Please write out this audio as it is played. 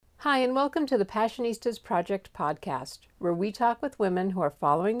Hi, and welcome to the Passionistas Project podcast, where we talk with women who are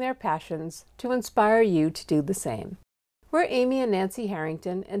following their passions to inspire you to do the same. We're Amy and Nancy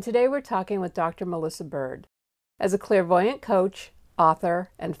Harrington, and today we're talking with Dr. Melissa Bird. As a clairvoyant coach, author,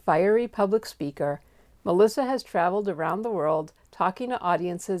 and fiery public speaker, Melissa has traveled around the world talking to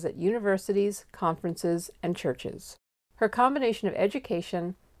audiences at universities, conferences, and churches. Her combination of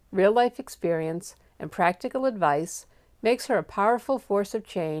education, real-life experience, and practical advice makes her a powerful force of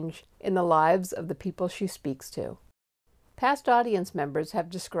change in the lives of the people she speaks to. Past audience members have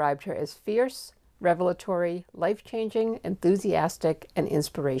described her as fierce, revelatory, life-changing, enthusiastic, and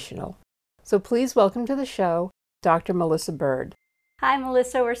inspirational. So please welcome to the show, Dr. Melissa Bird. Hi,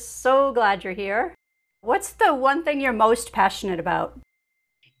 Melissa. We're so glad you're here. What's the one thing you're most passionate about?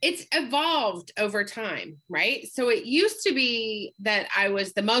 It's evolved over time, right? So it used to be that I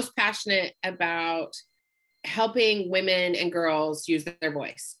was the most passionate about helping women and girls use their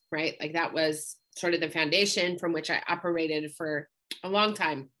voice, right? Like that was sort of the foundation from which I operated for a long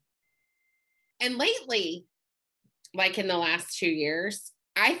time. And lately, like in the last 2 years,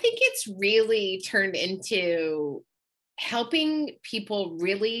 I think it's really turned into helping people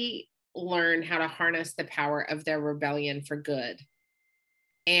really learn how to harness the power of their rebellion for good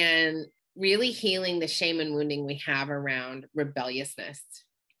and really healing the shame and wounding we have around rebelliousness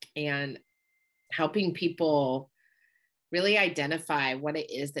and helping people really identify what it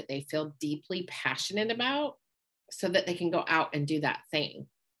is that they feel deeply passionate about so that they can go out and do that thing.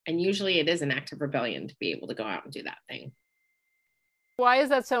 And usually it is an act of rebellion to be able to go out and do that thing. Why is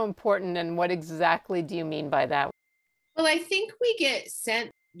that so important, and what exactly do you mean by that? Well, I think we get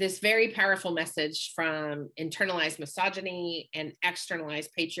sent this very powerful message from internalized misogyny and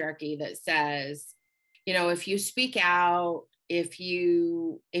externalized patriarchy that says, you know, if you speak out, if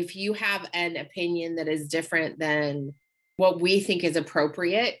you have an opinion that is different than what we think is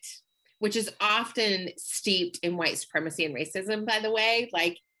appropriate, which is often steeped in white supremacy and racism, by the way,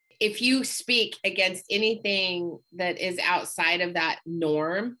 like if you speak against anything that is outside of that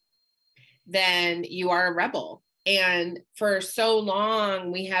norm, then you are a rebel. And for so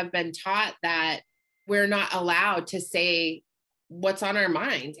long, we have been taught that we're not allowed to say what's on our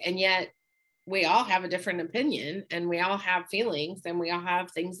mind. And yet we all have a different opinion, and we all have feelings, and we all have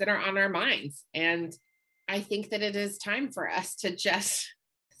things that are on our minds. And I think that it is time for us to just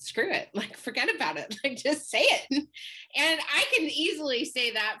screw it, like forget about it, like just say it. And I can easily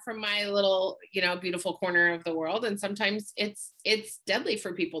say that from my little, beautiful corner of the world. And sometimes it's deadly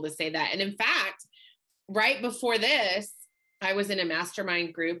for people to say that. And in fact, right before this, I was in a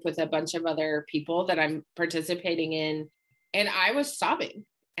mastermind group with a bunch of other people that I'm participating in, and I was sobbing.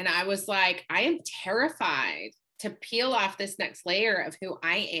 And I was like, I am terrified to peel off this next layer of who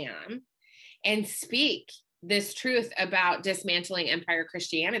I am and speak this truth about dismantling empire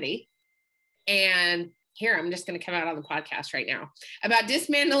Christianity. And here, I'm just going to come out on the podcast right now about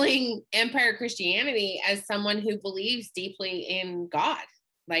dismantling empire Christianity as someone who believes deeply in God.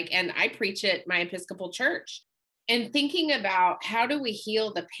 And I preach at my Episcopal church, and thinking about how do we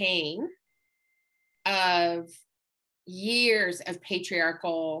heal the pain of years of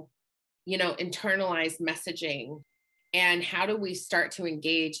patriarchal, internalized messaging, and how do we start to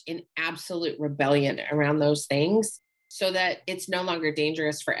engage in absolute rebellion around those things so that it's no longer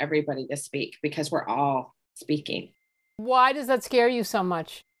dangerous for everybody to speak, because we're all speaking. Why does that scare you so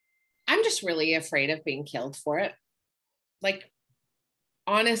much? I'm just really afraid of being killed for it.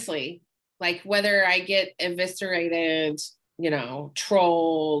 Honestly, whether I get eviscerated,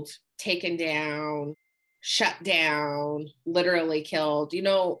 trolled, taken down, shut down, literally killed.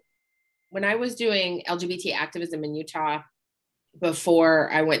 When I was doing LGBT activism in Utah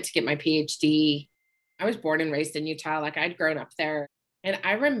before I went to get my PhD, I was born and raised in Utah. I'd grown up there. And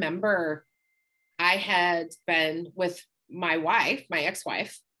I remember I had been with my wife, my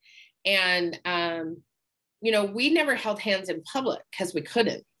ex-wife, and, we never held hands in public because we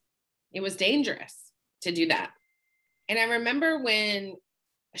couldn't. It was dangerous to do that. And I remember when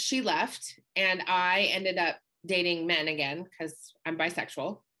she left and I ended up dating men again because I'm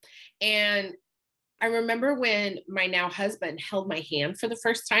bisexual. And I remember when my now husband held my hand for the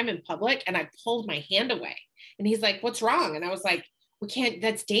first time in public, and I pulled my hand away. And he's like, "What's wrong?" And I was like, "We can't,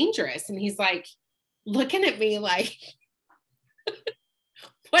 that's dangerous." And he's like, looking at me like,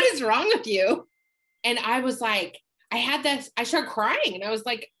 "What is wrong with you?" And I was like, I started crying. And I was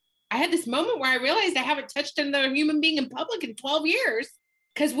like, I had this moment where I realized I haven't touched another human being in public in 12 years.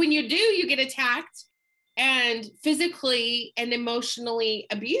 Because when you do, you get attacked and physically and emotionally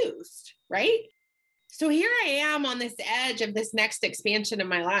abused, right? So here I am on this edge of this next expansion in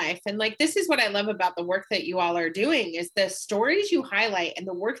my life. And like, this is what I love about the work that you all are doing is the stories you highlight and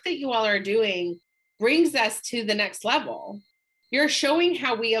the work that you all are doing brings us to the next level. You're showing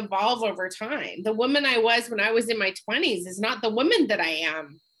how we evolve over time. The woman I was when I was in my 20s is not the woman that I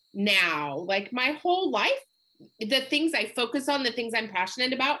am now. Like my whole life, the things I focus on, the things I'm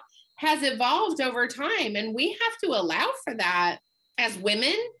passionate about has evolved over time. And we have to allow for that as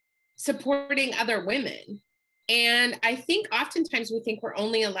women supporting other women. And I think oftentimes we think we're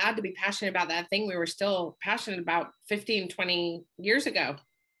only allowed to be passionate about that thing we were still passionate about 15, 20 years ago.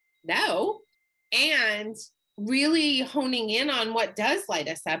 No. And really honing in on what does light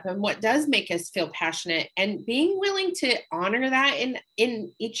us up and what does make us feel passionate and being willing to honor that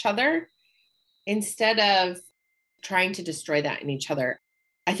in each other instead of trying to destroy that in each other.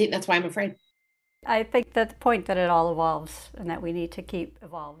 I think that's why I'm afraid. I think that the point that it all evolves and that we need to keep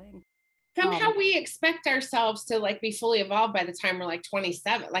evolving. Somehow we expect ourselves to like be fully evolved by the time we're like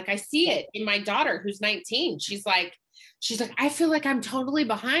 27. Like I see it in my daughter who's 19. She's like, I feel like I'm totally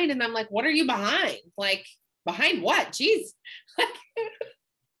behind. And I'm like, what are you behind? Like behind what? Jeez. Like,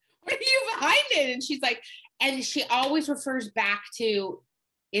 what are you behind in? And she's like, and she always refers back to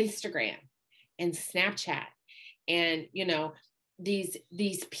Instagram and Snapchat and, you know, these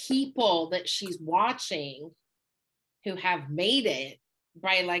people that she's watching who have made it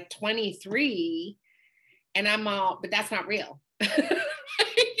by like 23 and I'm all, but that's not real.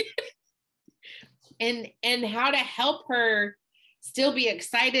 and how to help her still be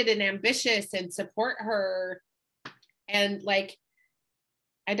excited and ambitious and support her. And like,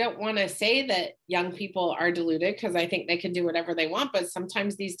 I don't want to say that young people are deluded because I think they can do whatever they want, but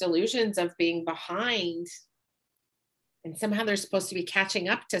sometimes these delusions of being behind and somehow they're supposed to be catching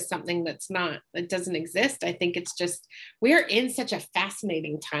up to something that doesn't exist. I think it's just, we're in such a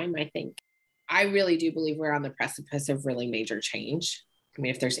fascinating time. I think I really do believe we're on the precipice of really major change. I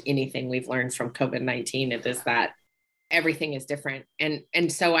mean, if there's anything we've learned from COVID-19, it is that everything is different.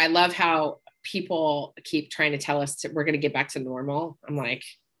 And so I love how people keep trying to tell us we're going to get back to normal. I'm like,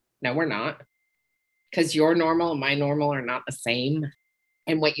 no, we're not. Because your normal and my normal are not the same.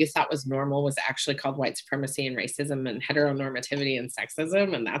 And what you thought was normal was actually called white supremacy and racism and heteronormativity and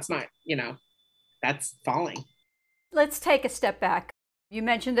sexism. And that's not, that's falling. Let's take a step back. You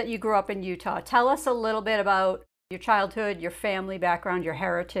mentioned that you grew up in Utah. Tell us a little bit about your childhood, your family background, your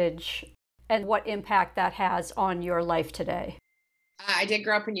heritage, and what impact that has on your life today. I did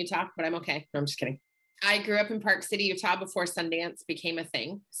grow up in Utah, but I'm okay. No, I'm just kidding. I grew up in Park City, Utah before Sundance became a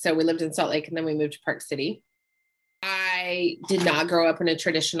thing. So we lived in Salt Lake and then we moved to Park City. I did not grow up in a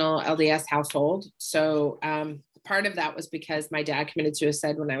traditional LDS household. So part of that was because my dad committed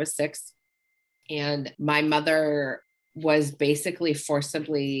suicide when I was 6. And my mother was basically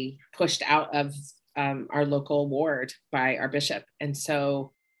forcibly pushed out of our local ward by our bishop. And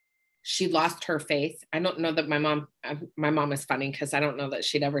so she lost her faith. I don't know that my mom is funny because I don't know that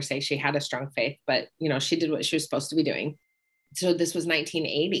she'd ever say she had a strong faith, but she did what she was supposed to be doing. So this was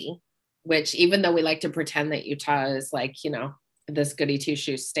 1980. Which even though we like to pretend that Utah is like, this goody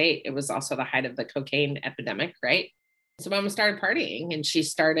two-shoes state, it was also the height of the cocaine epidemic, right? So Mama started partying and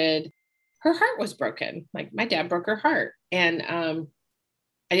her heart was broken. Like my dad broke her heart. And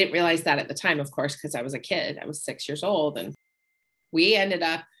I didn't realize that at the time, of course, because I was a kid. I was 6 years old. And we ended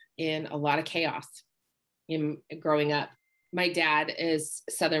up in a lot of chaos in growing up. My dad is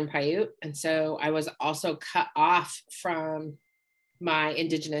Southern Paiute. And so I was also cut off from my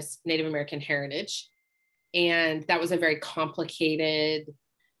Indigenous Native American heritage. And that was a very complicated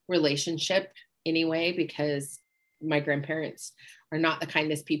relationship anyway, because my grandparents are not the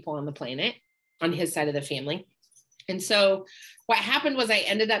kindest people on the planet on his side of the family. And so what happened was I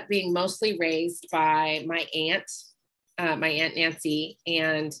ended up being mostly raised by my Aunt Nancy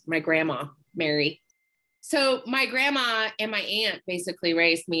and my grandma, Mary. So my grandma and my aunt basically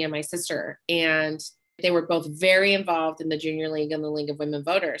raised me and my sister, and they were both very involved in the Junior League and the League of Women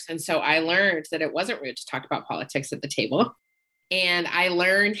Voters. And so I learned that it wasn't rude to talk about politics at the table. And I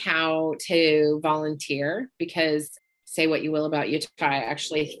learned how to volunteer because, say what you will about Utah, I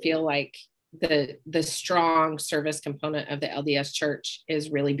actually feel like the strong service component of the LDS Church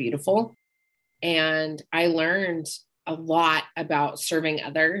is really beautiful. And I learned a lot about serving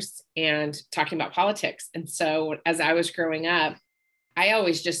others and talking about politics. And so as I was growing up, I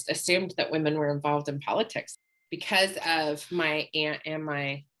always just assumed that women were involved in politics because of my aunt and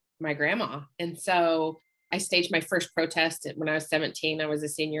my grandma. And so I staged my first protest when I was 17. I was a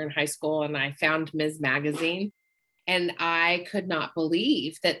senior in high school and I found Ms. Magazine. And I could not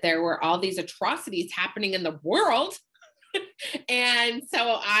believe that there were all these atrocities happening in the world. And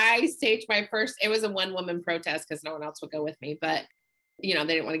so I staged my first, it was a one woman protest because no one else would go with me, but they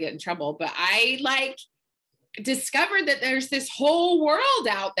didn't want to get in trouble. But I discovered that there's this whole world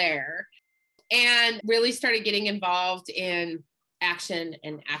out there and really started getting involved in action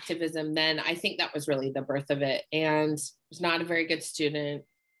and activism. Then I think that was really the birth of it. And was not a very good student.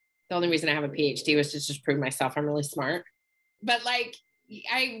 The only reason I have a PhD was to just prove myself I'm really smart. But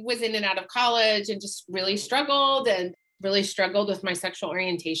I was in and out of college and just really struggled with my sexual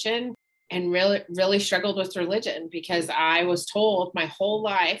orientation and really struggled with religion because I was told my whole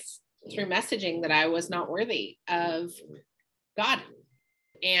life through messaging that I was not worthy of God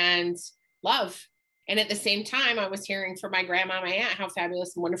and love. And at the same time, I was hearing from my grandma and my aunt how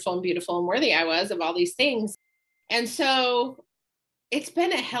fabulous and wonderful and beautiful and worthy I was of all these things. And so it's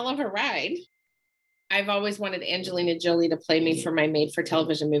been a hell of a ride. I've always wanted Angelina Jolie to play me for my made for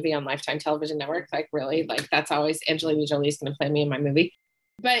television movie on Lifetime Television Network. Really, that's always Angelina Jolie is going to play me in my movie.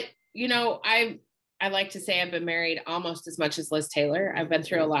 But, I like to say I've been married almost as much as Liz Taylor. I've been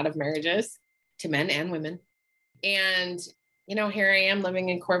through a lot of marriages to men and women. And, here I am living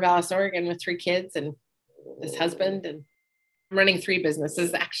in Corvallis, Oregon with 3 kids and this husband, and I'm running 3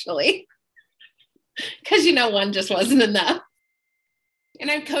 businesses actually, because, one just wasn't enough. And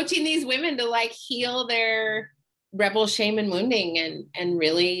I'm coaching these women to heal their rebel shame and wounding and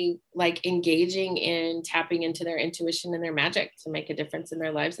really engaging in tapping into their intuition and their magic to make a difference in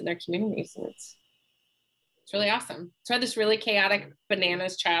their lives and their communities. And it's really awesome. So I had this really chaotic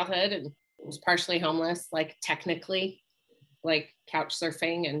bananas childhood and was partially homeless, technically, couch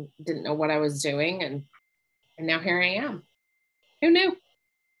surfing, and didn't know what I was doing. And now here I am. Who knew?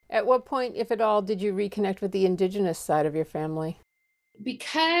 At what point, if at all, did you reconnect with the Indigenous side of your family?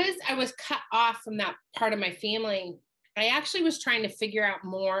 Because I was cut off from that part of my family, I actually was trying to figure out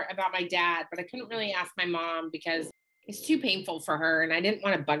more about my dad, but I couldn't really ask my mom because it's too painful for her and I didn't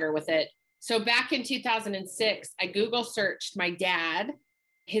want to bug her with it. So back in 2006, I Google searched my dad,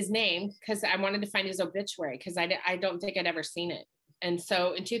 his name, because I wanted to find his obituary because I don't think I'd ever seen it. And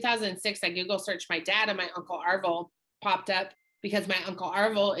so in 2006, I Google searched my dad and my Uncle Arvel popped up because my Uncle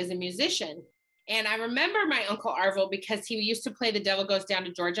Arvel is a musician. And I remember my Uncle Arvel because he used to play The Devil Goes Down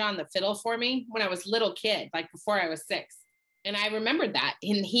to Georgia on the fiddle for me when I was a little kid, before I was 6. And I remembered that.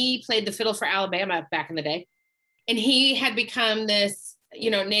 And he played the fiddle for Alabama back in the day. And he had become this,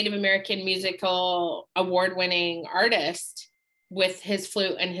 Native American musical award-winning artist with his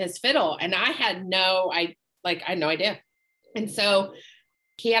flute and his fiddle. And I had no idea. And so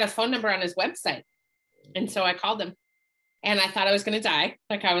he had a phone number on his website. And so I called him. And I thought I was going to die.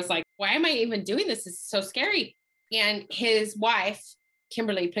 I was like, why am I even doing this? It's so scary. And his wife,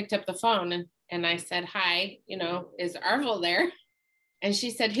 Kimberly, picked up the phone and I said, hi, is Arvel there? And she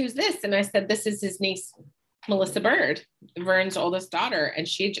said, who's this? And I said, this is his niece, Melissa Bird, Vern's oldest daughter. And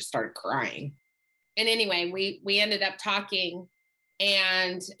she just started crying. And anyway, we ended up talking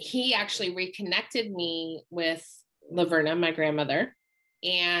and he actually reconnected me with Laverna, my grandmother.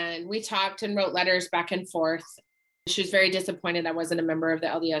 And we talked and wrote letters back and forth. She was very disappointed I wasn't a member of the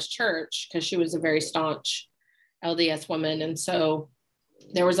LDS church because she was a very staunch LDS woman. And so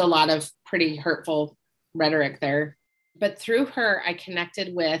there was a lot of pretty hurtful rhetoric there. But through her, I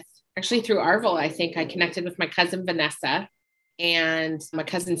connected with, actually through Arvel, I think I connected with my cousin Vanessa and my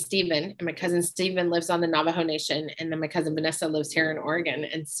cousin Stephen. And my cousin Stephen lives on the Navajo Nation. And then my cousin Vanessa lives here in Oregon.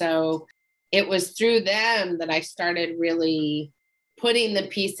 And so it was through them that I started really putting the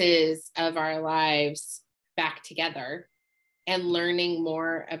pieces of our lives back together and learning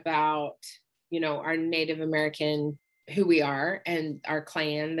more about, our Native American, who we are, and our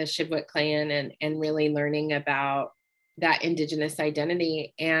clan, the Shivwit clan, and really learning about that Indigenous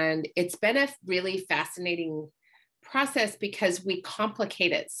identity. And it's been a really fascinating process because we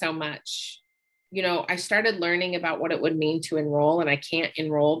complicate it so much. I started learning about what it would mean to enroll, and I can't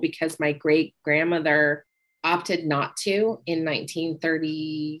enroll because my great grandmother opted not to. In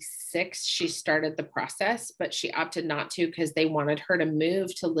 1936, she started the process, but she opted not to because they wanted her to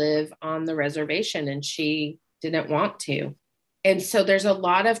move to live on the reservation and she didn't want to. And so there's a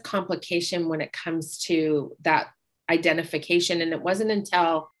lot of complication when it comes to that identification. And it wasn't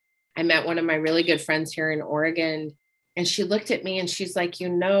until I met one of my really good friends here in Oregon, and she looked at me and she's like,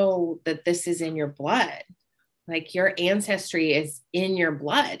 that this is in your blood. Your ancestry is in your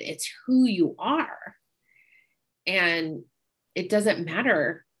blood. It's who you are. And it doesn't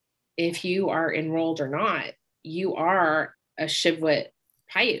matter if you are enrolled or not, you are a Shivwit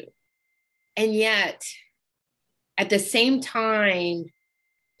Paiute. And yet, at the same time,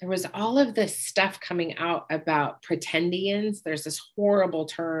 there was all of this stuff coming out about pretendians. There's this horrible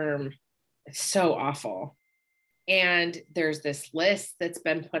term. It's so awful. And there's this list that's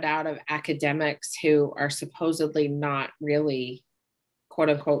been put out of academics who are supposedly not really quote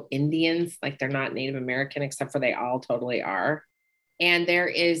unquote Indians, like they're not Native American, except for they all totally are. And there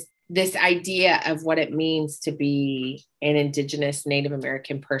is this idea of what it means to be an Indigenous Native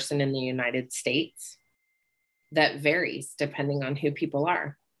American person in the United States that varies depending on who people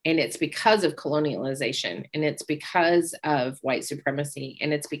are. And it's because of colonialization, and it's because of white supremacy,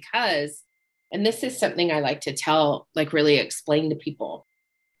 and it's because, and this is something I like to tell, like really explain to people.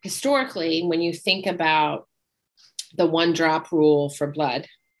 Historically, when you think about the one drop rule for blood,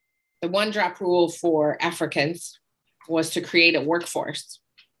 the one drop rule for Africans was to create a workforce,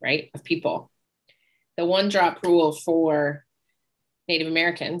 right, of people. The one drop rule for Native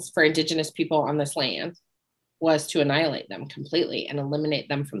Americans, for Indigenous people on this land, was to annihilate them completely and eliminate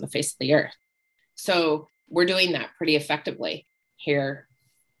them from the face of the earth. So we're doing that pretty effectively here,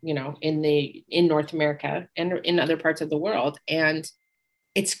 you know, in North America and in other parts of the world. And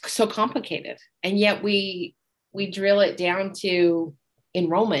it's so complicated. And yet we drill it down to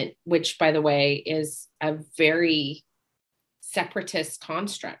enrollment, which, by the way, is a very separatist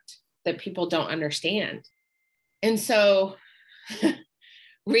construct that people don't understand. And so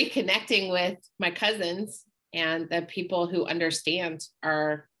reconnecting with my cousins and the people who understand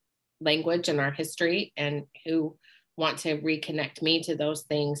our language and our history and who want to reconnect me to those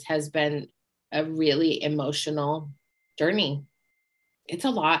things has been a really emotional journey. It's a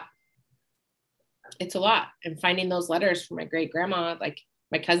lot. It's a lot. And finding those letters from my great grandma, like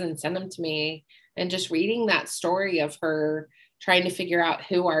my cousin sent them to me, and just reading that story of her trying to figure out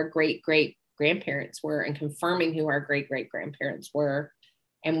who our great grandparents were and confirming who our great grandparents were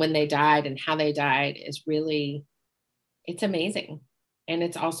and when they died and how they died is really, it's amazing. And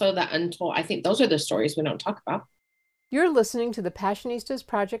it's also the untold, I think those are the stories we don't talk about. You're listening to the Passionistas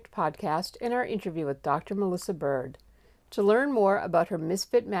Project podcast and our interview with Dr. Melissa Bird. To learn more about her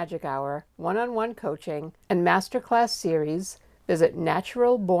Misfit Magic Hour, one-on-one coaching, and masterclass series, visit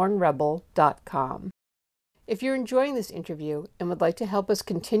naturalbornrebel.com. If you're enjoying this interview and would like to help us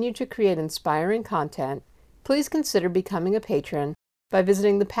continue to create inspiring content, please consider becoming a patron by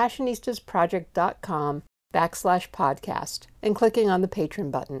visiting thepassionistasproject.com/podcast and clicking on the patron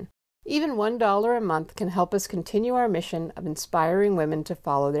button. Even $1 a month can help us continue our mission of inspiring women to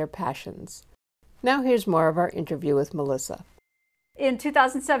follow their passions. Now here's more of our interview with Melissa. In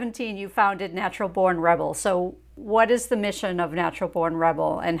 2017, you founded Natural Born Rebel. So what is the mission of Natural Born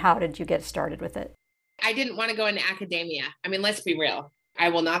Rebel, and how did you get started with it? I didn't want to go into academia. I mean, let's be real. I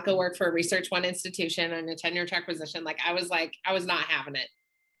will not go work for a Research One institution on a tenure track position. I was not having it.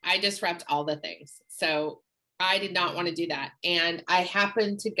 I disrupt all the things. So I did not want to do that. And I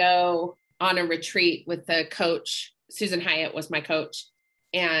happened to go on a retreat with the coach. Susan Hyatt was my coach.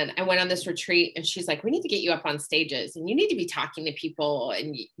 And I went on this retreat, and she's like, we need to get you up on stages and you need to be talking to people.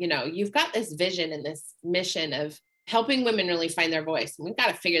 And, you know, you've got this vision and this mission of helping women really find their voice. And we've got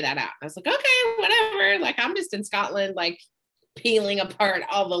to figure that out. I was like, okay, whatever. Like, I'm just in Scotland, like peeling apart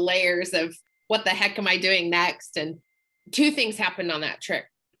all the layers of what the heck am I doing next? And two things happened on that trip.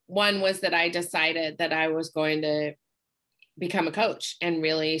 One was that I decided that I was going to become a coach and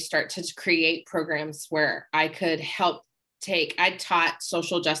really start to create programs where I could help I taught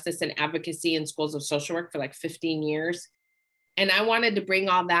social justice and advocacy in schools of social work for like 15 years. And I wanted to bring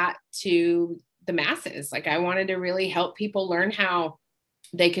all that to the masses. Like, I wanted to really help people learn how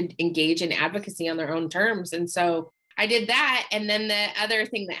they could engage in advocacy on their own terms. And so I did that. And then the other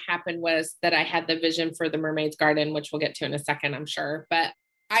thing that happened was that I had the vision for the Mermaid's Garden, which we'll get to in a second, I'm sure. But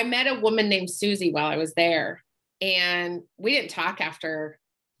I met a woman named Susie while I was there. And we didn't talk after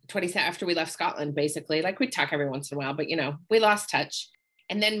we left Scotland, basically. Like, we'd talk every once in a while, but, you know, we lost touch.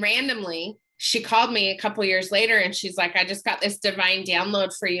 And then randomly, she called me a couple of years later, and she's like, I just got this divine download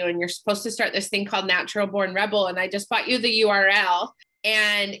for you, and you're supposed to start this thing called Natural Born Rebel. And I just bought you the URL,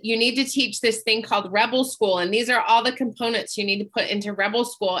 and you need to teach this thing called Rebel School. And these are all the components you need to put into Rebel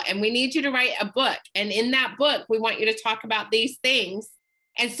School. And we need you to write a book. And in that book, we want you to talk about these things.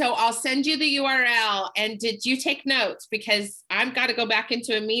 And so I'll send you the URL. And did you take notes? Because I've got to go back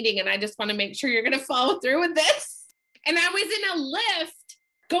into a meeting, and I just want to make sure you're going to follow through with this. And I was in a lift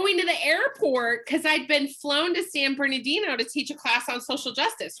going to the airport because I'd been flown to San Bernardino to teach a class on social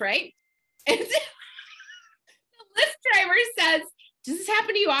justice, right? And the lift driver says, does this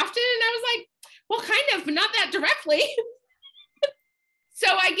happen to you often? And I was like, well, kind of, but not that directly. So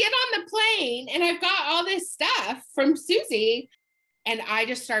I get on the plane, and I've got all this stuff from Susie. And I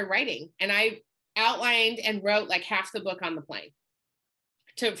just started writing, and I outlined and wrote like half the book on the plane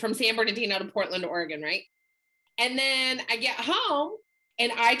from San Bernardino to Portland, Oregon. Right. And then I get home,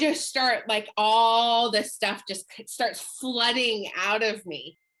 And I just start like all this stuff just starts flooding out of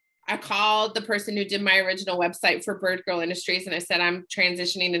me. I called the person who did my original website for Bird Girl Industries. And I said, I'm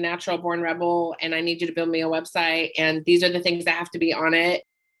transitioning to Natural Born Rebel and I need you to build me a website. And these are the things that have to be on it.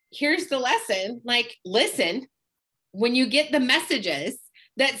 Here's the lesson. Like, listen, when you get the messages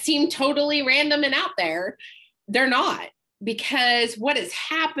that seem totally random and out there, they're not. Because what has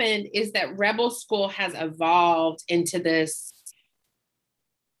happened is that Rebel School has evolved into this,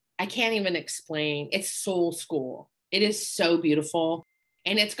 I can't even explain. It's soul school. It is so beautiful.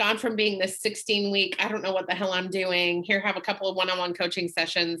 And it's gone from being this 16-week, I don't know what the hell I'm doing, here, have a couple of one-on-one coaching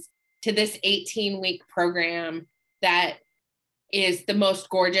sessions, to this 18-week program that is the most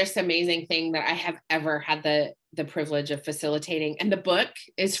gorgeous, amazing thing that I have ever had the privilege of facilitating. And the book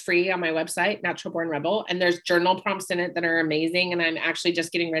is free on my website, Natural Born Rebel. And there's journal prompts in it that are amazing. And I'm actually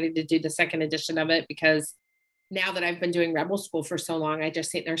just getting ready to do the second edition of it, because now that I've been doing Rebel School for so long, I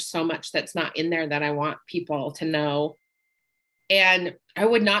just think there's so much that's not in there that I want people to know. And I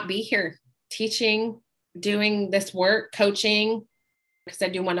would not be here teaching, doing this work, coaching, because I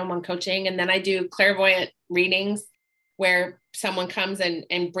do one-on-one coaching. And then I do clairvoyant readings where someone comes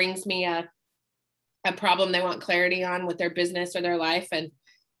and brings me a problem they want clarity on with their business or their life. And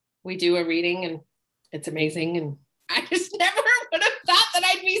we do a reading and it's amazing. And I just never would have thought that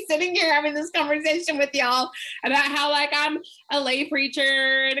I'd be sitting here having this conversation with y'all about how like I'm a lay preacher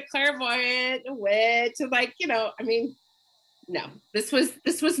and a clairvoyant, a witch, and like, you know, I mean, no, this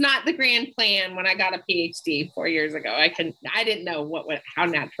was not the grand plan when I got a PhD 4 years ago. I didn't know how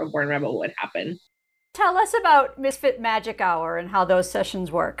Natural Born Rebel would happen. Tell us about Misfit Magic Hour and how those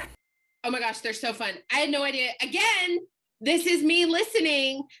sessions work. Oh my gosh, they're so fun. I had no idea. Again, this is me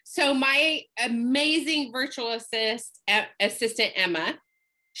listening. So my amazing virtual assistant, Emma,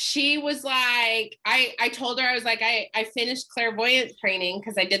 she was like, I told her, I was like, I finished clairvoyance training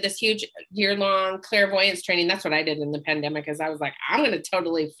because I did this huge year-long clairvoyance training. That's what I did in the pandemic, is I was like, I'm going to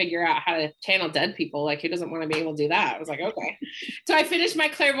totally figure out how to channel dead people. Like, who doesn't want to be able to do that? I was like, okay. So I finished my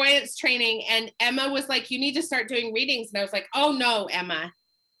clairvoyance training and Emma was like, you need to start doing readings. And I was like, oh no, Emma,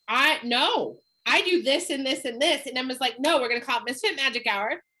 I do this and this and this. And Emma's like, no, we're going to call it Misfit Magic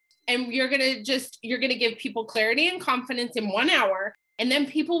Hour. And you're going to give people clarity and confidence in 1 hour. And then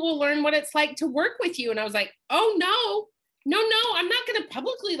people will learn what it's like to work with you. And I was like, oh no, I'm not going to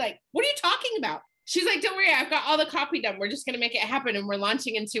publicly, like, what are you talking about? She's like, don't worry, I've got all the copy done. We're just going to make it happen. And we're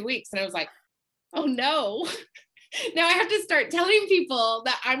launching in 2 weeks. And I was like, oh no, now I have to start telling people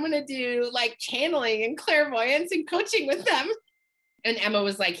that I'm going to do like channeling and clairvoyance and coaching with them. And Emma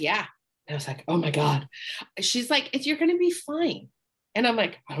was like, yeah. And I was like, oh my God. She's like, you're going to be fine. And I'm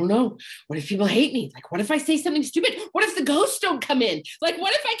like, I don't know. What if people hate me? Like, what if I say something stupid? What if the ghosts don't come in? Like,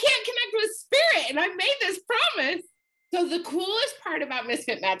 what if I can't connect with spirit? And I made this promise. So the coolest part about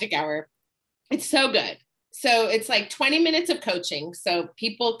Misfit Magic Hour, it's so good. So it's like 20 minutes of coaching. So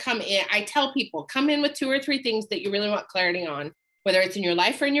people come in, I tell people, come in with 2 or 3 things that you really want clarity on, whether it's in your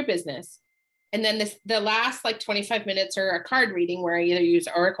life or in your business. And then the last like 25 minutes are a card reading where I either use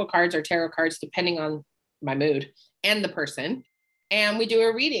oracle cards or tarot cards, depending on my mood and the person. And we do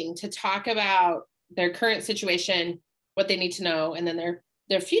a reading to talk about their current situation, what they need to know, and then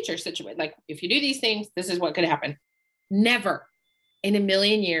their future situation. Like, if you do these things, this is what could happen. Never in a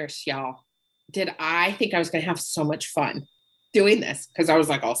million years, y'all, did I think I was going to have so much fun doing this, because I was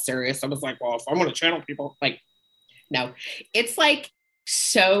like all serious. I was like, well, if I want to channel people, like, no, it's like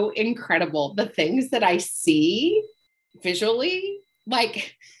so incredible. The things that I see visually,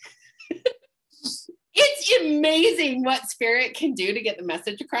 like, it's amazing what spirit can do to get the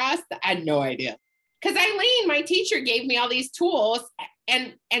message across. I had no idea. Because Eileen, my teacher, gave me all these tools.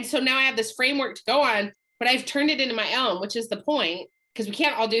 And so now I have this framework to go on, but I've turned it into my own, which is the point, because we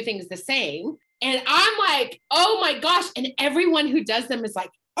can't all do things the same. And I'm like, oh my gosh. And everyone who does them is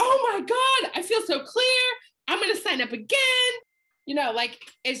like, oh my God, I feel so clear. I'm going to sign up again. You know, like,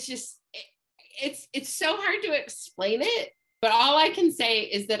 it's just, it's so hard to explain it. But all I can say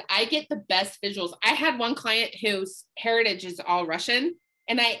is that I get the best visuals. I had one client whose heritage is all Russian,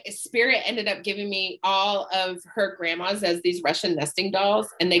 and spirit ended up giving me all of her grandmas as these Russian nesting dolls,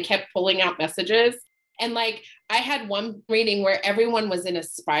 and they kept pulling out messages. And like, I had one reading where everyone was in a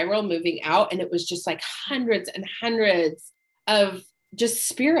spiral moving out, and it was just like hundreds and hundreds of just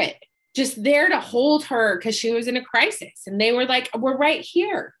spirit, just there to hold her because she was in a crisis. And they were like, we're right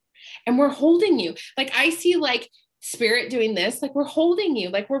here and we're holding you. Like, I see like spirit doing this, like, we're holding you,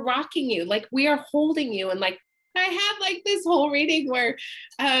 like, we're rocking you, like, we are holding you. And like, I had like this whole reading where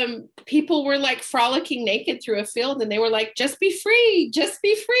people were like frolicking naked through a field, and they were like, just be free, just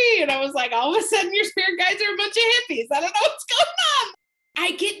be free. And I was like, all of a sudden your spirit guides are a bunch of hippies. I don't know what's going on.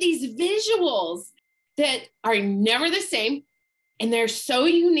 I get these visuals that are never the same. And they're so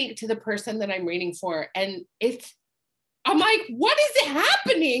unique to the person that I'm reading for. And I'm like, what is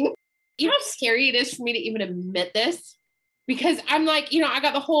happening? You know how scary it is for me to even admit this? Because I'm like, I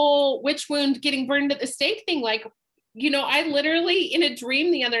got the whole witch wound getting burned at the stake thing. Like, I literally in a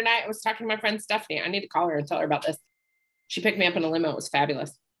dream the other night, I was talking to my friend Stephanie. I need to call her and tell her about this. She picked me up in a limo. It was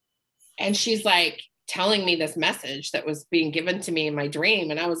fabulous. And she's like telling me this message that was being given to me in my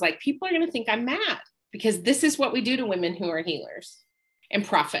dream. And I was like, people are going to think I'm mad because this is what we do to women who are healers and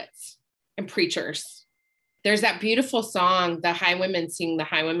prophets and preachers. There's that beautiful song, the High Women sing the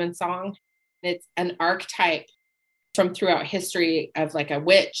High Women song. It's an archetype from throughout history of like a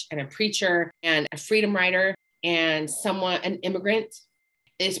witch and a preacher and a freedom rider and an immigrant.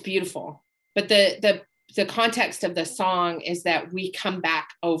 It's beautiful. But the context of the song is that we come back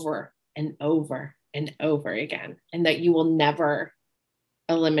over and over and over again, and that you will never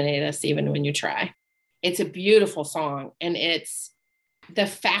eliminate us even when you try. It's a beautiful song. And it's the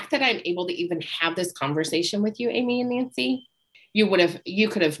fact that I'm able to even have this conversation with you, Amy and Nancy. You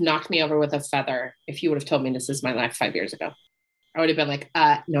could have knocked me over with a feather if you would have told me this is my life 5 years ago. I would have been like,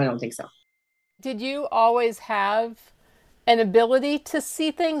 no, I don't think so. Did you always have an ability to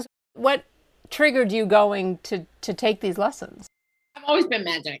see things? What triggered you going to take these lessons? I've always been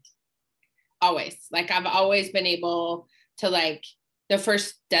magic. Always. Like I've always been able to, like, the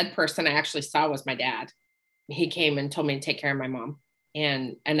first dead person I actually saw was my dad. He came and told me to take care of my mom.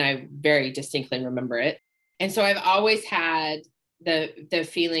 And I very distinctly remember it. And so I've always had the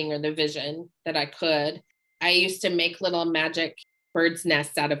feeling or the vision that I could. I used to make little magic birds'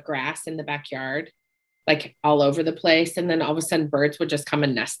 nests out of grass in the backyard, like all over the place. And then all of a sudden birds would just come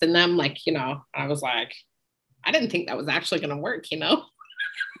and nest in them. Like, I was like, I didn't think that was actually going to work,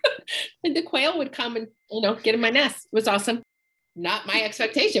 And the quail would come and, get in my nest. It was awesome. Not my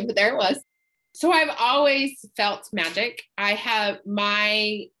expectation, but there it was. So I've always felt magic. I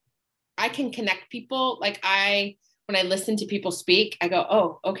can connect people. Like when I listen to people speak, I go,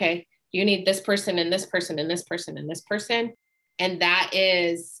 oh, okay, you need this person and this person and this person and this person. And that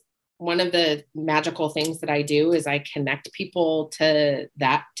is one of the magical things that I do is I connect people to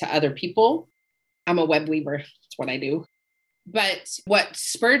other people. I'm a web weaver. That's what I do. But what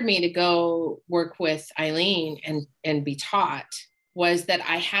spurred me to go work with Eileen and be taught was that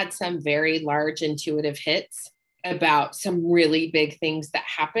I had some very large intuitive hits about some really big things that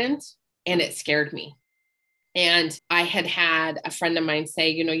happened, and it scared me. And I had a friend of mine say,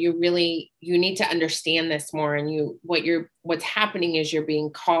 you need to understand this more. And what's happening is you're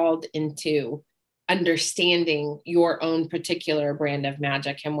being called into understanding your own particular brand of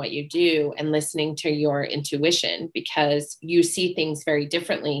magic and what you do and listening to your intuition because you see things very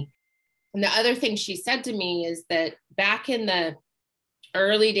differently. And the other thing she said to me is that back in the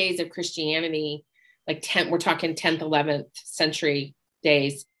early days of Christianity, like we're talking 10th, 11th century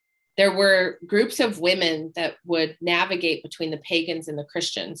days, there were groups of women that would navigate between the pagans and the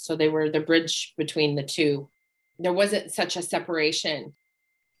Christians. So they were the bridge between the two. There wasn't such a separation.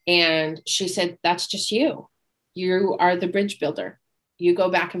 And she said, that's just you. You are the bridge builder. You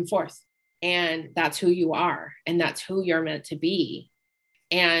go back and forth. And that's who you are. And that's who you're meant to be.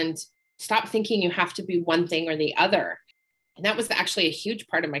 And stop thinking you have to be one thing or the other. And that was actually a huge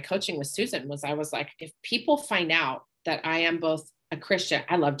part of my coaching with Susan was I was like, if people find out that I am both a Christian,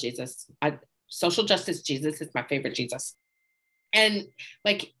 I love Jesus. Social justice Jesus is my favorite Jesus. And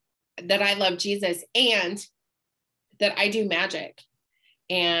like that I love Jesus and that I do magic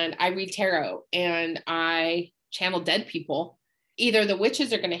and I read tarot and I channel dead people. Either the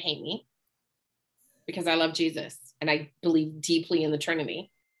witches are going to hate me because I love Jesus and I believe deeply in the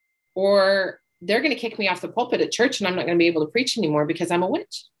Trinity, or they're going to kick me off the pulpit at church and I'm not going to be able to preach anymore because I'm a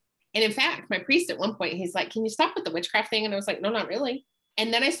witch. And in fact, my priest at one point, he's like, can you stop with the witchcraft thing? And I was like, no, not really.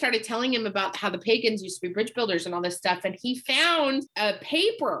 And then I started telling him about how the pagans used to be bridge builders and all this stuff. And he found a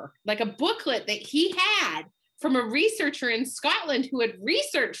paper, like a booklet that he had from a researcher in Scotland who had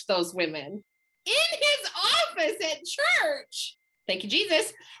researched those women in his office at church. Thank you,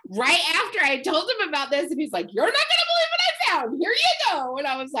 Jesus. Right after I told him about this, and he's like, you're not going to believe what I found. Here you go. And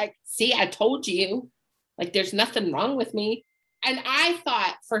I was like, see, I told you, like, there's nothing wrong with me. And I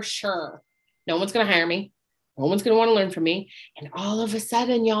thought for sure, no one's going to hire me. No one's going to want to learn from me. And all of a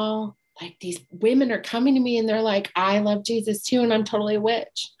sudden, y'all, like these women are coming to me and they're like, I love Jesus too. And I'm totally a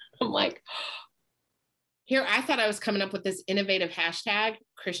witch. I'm like, here, I thought I was coming up with this innovative hashtag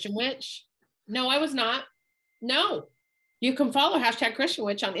Christian witch. No, I was not. No, you can follow hashtag Christian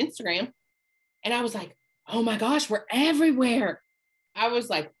witch on Instagram. And I was like, oh my gosh, we're everywhere. I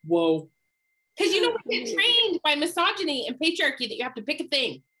was like, whoa. Because we get trained by misogyny and patriarchy that you have to pick a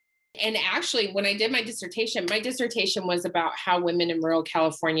thing. And actually, when I did my dissertation was about how women in rural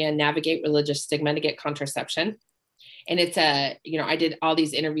California navigate religious stigma to get contraception. And it's I did all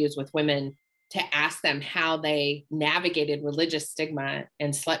these interviews with women to ask them how they navigated religious stigma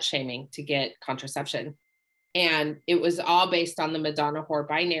and slut shaming to get contraception. And it was all based on the Madonna whore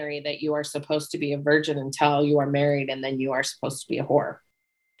binary, that you are supposed to be a virgin until you are married, and then you are supposed to be a whore.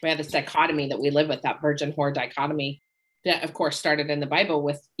 We have this dichotomy that we live with, that virgin whore dichotomy that, of course, started in the Bible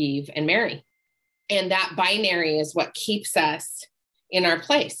with Eve and Mary. And that binary is what keeps us in our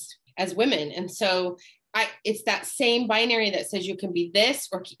place as women. And so it's that same binary that says you can be this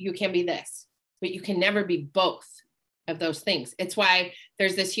or you can be this, but you can never be both of those things. It's why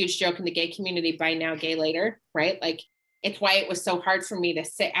there's this huge joke in the gay community, buy now, gay later, right? Like, it's why it was so hard for me to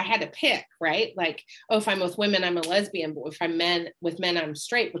say, I had to pick, right? Like, oh, if I'm with women, I'm a lesbian, but if I'm with men, I'm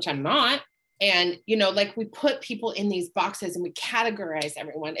straight, which I'm not. And, we put people in these boxes and we categorize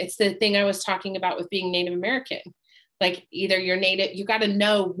everyone. It's the thing I was talking about with being Native American. Like, either you're Native, you got to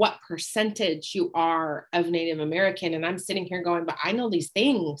know what percentage you are of Native American. And I'm sitting here going, but I know these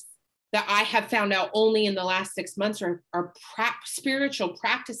things that I have found out only in the last 6 months are spiritual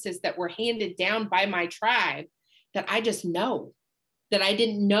practices that were handed down by my tribe that I just know, that I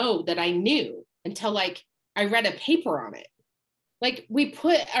didn't know that I knew until I read a paper on it. Like, we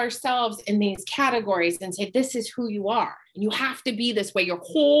put ourselves in these categories and say, this is who you are. And you have to be this way your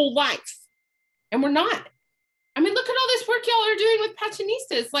whole life. And we're not. I mean, look at all this work y'all are doing with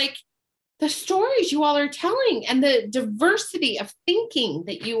Passionistas, like the stories you all are telling and the diversity of thinking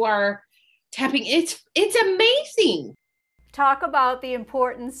that you are tapping. It's amazing. Talk about the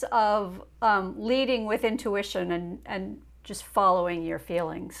importance of leading with intuition and just following your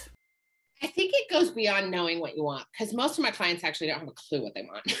feelings. I think it goes beyond knowing what you want, because most of my clients actually don't have a clue what they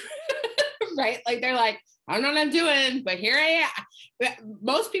want, right? Like, they're like, I don't know what I'm doing, but here I am.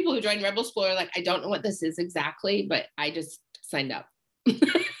 Most people who join Rebel School are like, I don't know what this is exactly, but I just signed up.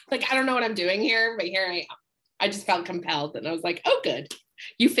 Like, I don't know what I'm doing here, but here I am. I just felt compelled, and I was like, oh, good.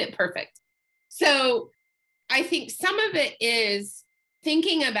 You fit perfect. So I think some of it is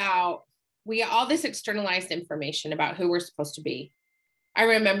thinking about, we get all this externalized information about who we're supposed to be. I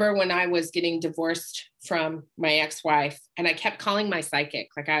remember when I was getting divorced from my ex-wife, and I kept calling my psychic,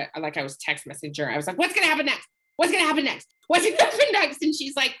 like I was text messenger. I was like, what's going to happen next? What's going to happen next? What's going to happen next? And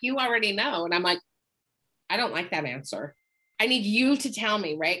she's like, you already know. And I'm like, I don't like that answer. I need you to tell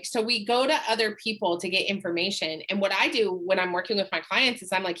me, right? So we go to other people to get information. And what I do when I'm working with my clients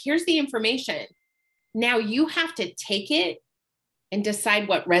is I'm like, here's the information. Now you have to take it and decide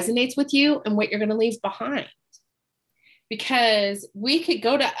what resonates with you and what you're going to leave behind. Because we could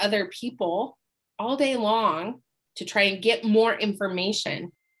go to other people all day long to try and get more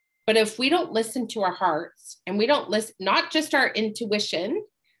information. But if we don't listen to our hearts, and we don't listen, not just our intuition,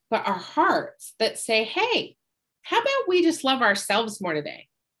 but our hearts that say, hey, how about we just love ourselves more today?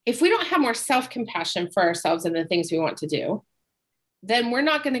 If we don't have more self-compassion for ourselves and the things we want to do, then we're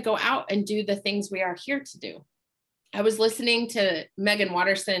not going to go out and do the things we are here to do. I was listening to Megan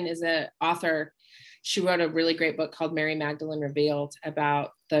Watterson, is an author. She wrote a really great book called Mary Magdalene Revealed,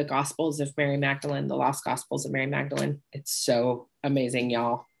 about the Gospels of Mary Magdalene, the Lost Gospels of Mary Magdalene. It's so amazing,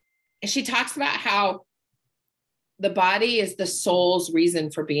 y'all. And she talks about how the body is the soul's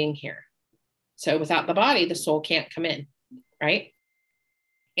reason for being here. So without the body, the soul can't come in, right?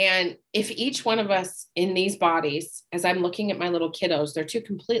 And if each one of us in these bodies, as I'm looking at my little kiddos, they're two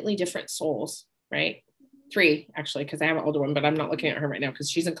completely different souls, right? 3, actually, because I have an older one, but I'm not looking at her right now because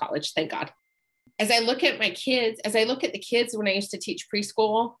she's in college, thank God. As I look at my kids, as I look at the kids when I used to teach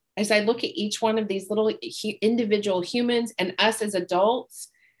preschool, as I look at each one of these little individual humans and us as adults,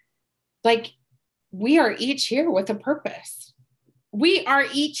 like, we are each here with a purpose. We are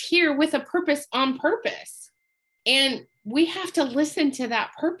each here with a purpose on purpose. And we have to listen to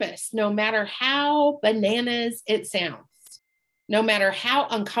that purpose, no matter how bananas it sounds, no matter how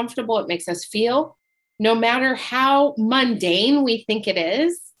uncomfortable it makes us feel, no matter how mundane we think it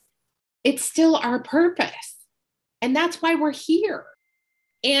is. It's still our purpose. And that's why we're here.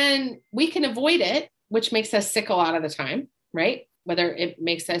 And we can avoid it, which makes us sick a lot of the time, right? Whether it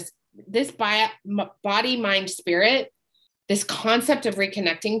makes us this body, mind, spirit, this concept of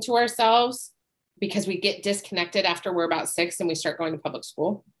reconnecting to ourselves, because we get disconnected after we're about 6 and we start going to public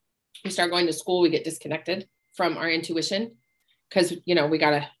school. We start going to school, we get disconnected from our intuition because, you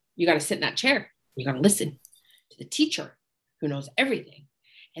gotta sit in that chair. You got to listen to the teacher who knows everything.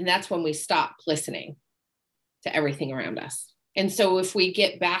 And that's when we stop listening to everything around us. And so if we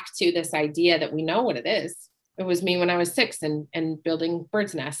get back to this idea that we know what it is, It was me when I was 6 and building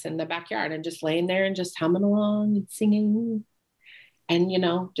birds' nests in the backyard and just laying there and just humming along and singing and,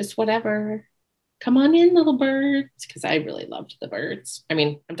 just whatever. Come on in, little birds, because I really loved the birds. I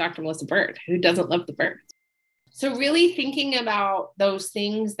mean, I'm Dr. Melissa Bird. Who doesn't love the birds? So really thinking about those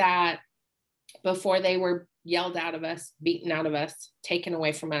things that before they were yelled out of us, beaten out of us, taken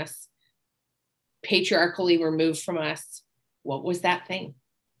away from us, patriarchally removed from us, what was that thing?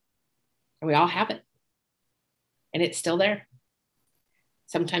 And we all have it. And it's still there.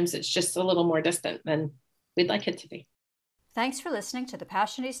 Sometimes it's just a little more distant than we'd like it to be. Thanks for listening to the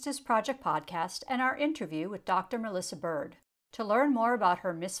Passionistas Project podcast and our interview with Dr. Melissa Bird. To learn more about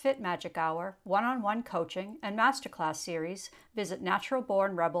her Misfit Magic Hour, one-on-one coaching, and masterclass series, visit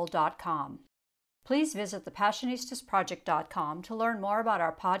naturalbornrebel.com. Please visit thepassionistasproject.com to learn more about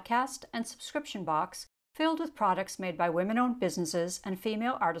our podcast and subscription box filled with products made by women-owned businesses and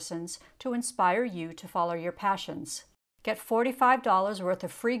female artisans to inspire you to follow your passions. Get $45 worth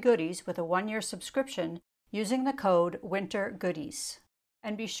of free goodies with a 1-year subscription using the code WINTERGOODIES.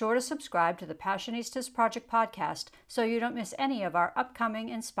 And be sure to subscribe to the Passionistas Project podcast so you don't miss any of our upcoming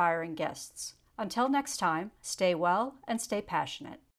inspiring guests. Until next time, stay well and stay passionate.